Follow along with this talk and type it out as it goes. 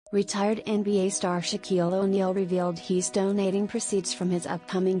Retired NBA star Shaquille O'Neal revealed he's donating proceeds from his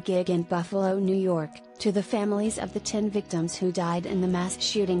upcoming gig in Buffalo, New York, to the families of the 10 victims who died in the mass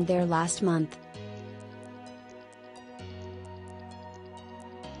shooting there last month.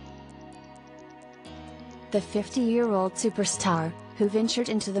 The 50-year-old superstar, who ventured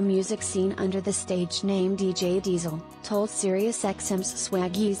into the music scene under the stage name DJ Diesel, told SiriusXM's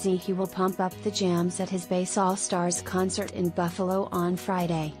Swag Easy he will pump up the jams at his Bass All-Stars concert in Buffalo on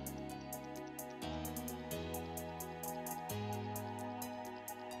Friday.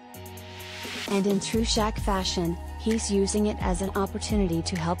 And in true Shaq fashion, he's using it as an opportunity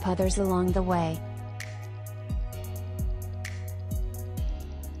to help others along the way.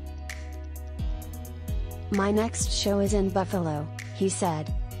 "My next show is in Buffalo," he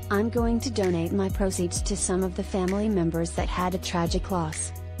said. "I'm going to donate my proceeds to some of the family members that had a tragic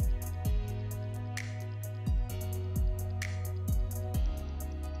loss."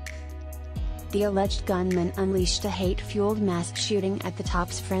 The alleged gunman unleashed a hate-fueled mass shooting at the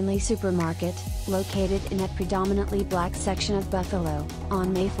Tops Friendly supermarket, located in a predominantly black section of Buffalo,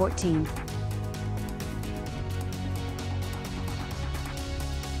 on May 14.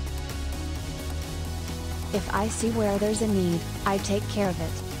 "If I see where there's a need, I take care of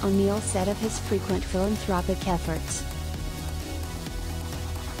it," O'Neal said of his frequent philanthropic efforts.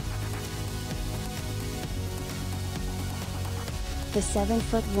 The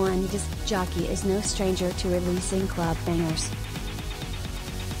 7'1" disc jockey is no stranger to releasing club bangers.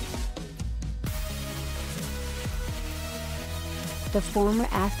 The former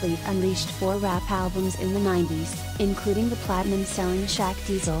athlete unleashed 4 rap albums in the 90s, including the platinum-selling Shaq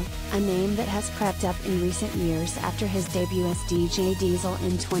Diesel, a name that has crept up in recent years after his debut as DJ Diesel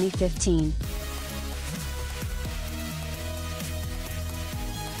in 2015.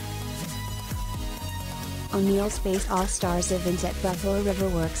 O'Neal's Bass All-Stars event at Buffalo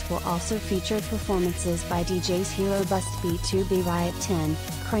Riverworks will also feature performances by DJs Hero Bust B2B Riot 10,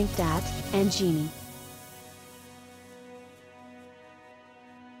 Crank Dat, and Genie.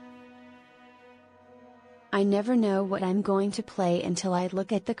 "I never know what I'm going to play until I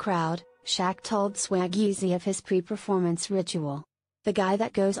look at the crowd," Shaq told Swag Easy of his pre-performance ritual. "The guy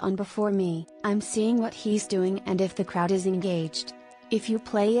that goes on before me, I'm seeing what he's doing and if the crowd is engaged. If you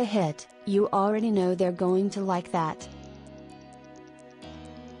play a hit, you already know they're going to like that."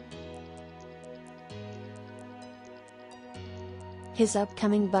 His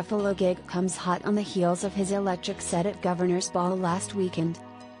upcoming Buffalo gig comes hot on the heels of his electric set at Governor's Ball last weekend.